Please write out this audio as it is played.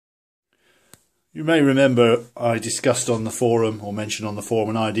You may remember I discussed on the forum, or mentioned on the forum,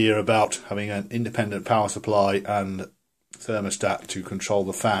 an idea about having an independent power supply and thermostat to control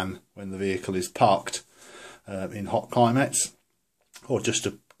the fan when the vehicle is parked in hot climates, or just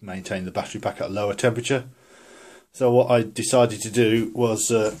to maintain the battery pack at a lower temperature. So what I decided to do was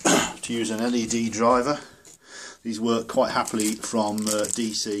to use an LED driver. These work quite happily from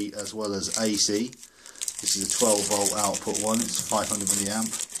DC as well as AC. This is a 12 volt output one, it's 500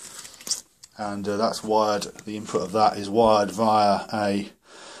 milliamp. And that's wired, the input of that is wired via a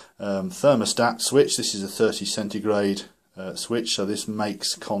thermostat switch. This is a 30 centigrade switch, so this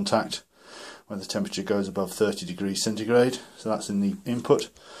makes contact when the temperature goes above 30 degrees centigrade. So that's in the input,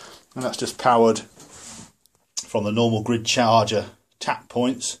 and that's just powered from the normal grid charger tap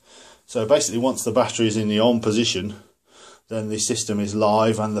points. So basically once the battery is in the on position, then the system is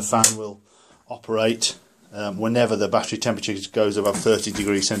live and the fan will operate whenever the battery temperature goes above 30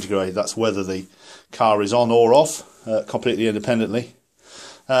 degrees centigrade. That's whether the car is on or off, completely independently.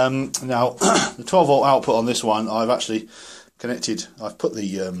 Now the 12 volt output on this one, I've actually connected, I've put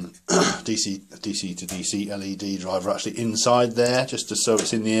the DC to DC LED driver actually inside there, just so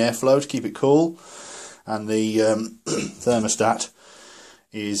it's in the airflow to keep it cool, and the thermostat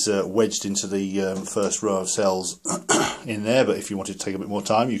is wedged into the first row of cells in there. But if you wanted to take a bit more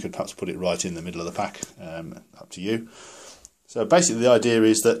time, you could perhaps put it right in the middle of the pack, up to you. So basically the idea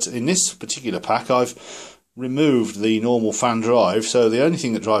is that in this particular pack I've removed the normal fan drive, so the only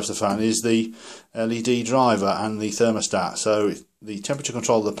thing that drives the fan is the LED driver and the thermostat. So the temperature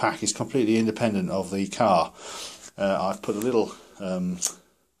control of the pack is completely independent of the car. I've put a little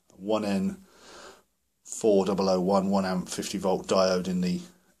 1N4001 1 amp 50 volt diode in the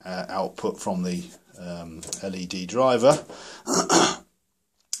output from the LED driver.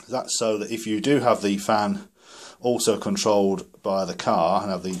 That's so that if you do have the fan also controlled by the car and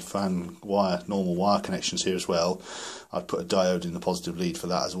have the fan wire, normal wire connections here as well, I'd put a diode in the positive lead for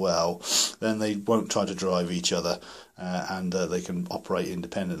that as well. Then they won't try to drive each other, and they can operate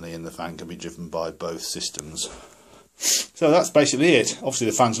independently, and the fan can be driven by both systems. So that's basically it. Obviously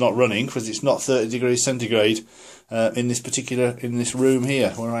the fan's not running because it's not 30 degrees centigrade in this room here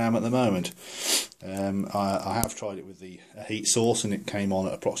where I am at the moment. I have tried it with the heat source and it came on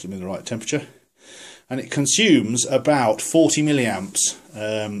at approximately the right temperature, and it consumes about 40 milliamps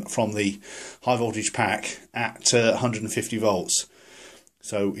from the high voltage pack at 150 volts.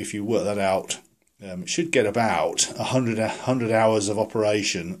 So if you work that out, it should get about 100 hours of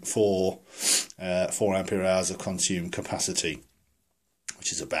operation for 4 ampere hours of consumed capacity,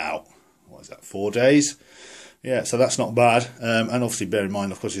 which is about, what is that, 4 days? Yeah, so that's not bad. And obviously bear in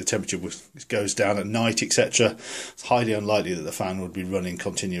mind, of course, if the temperature goes down at night, etc., it's highly unlikely that the fan would be running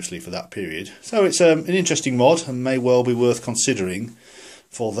continuously for that period. So it's an interesting mod and may well be worth considering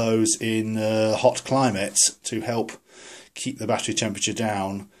for those in hot climates to help keep the battery temperature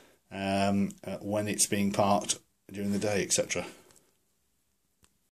down when it's being parked during the day, etc.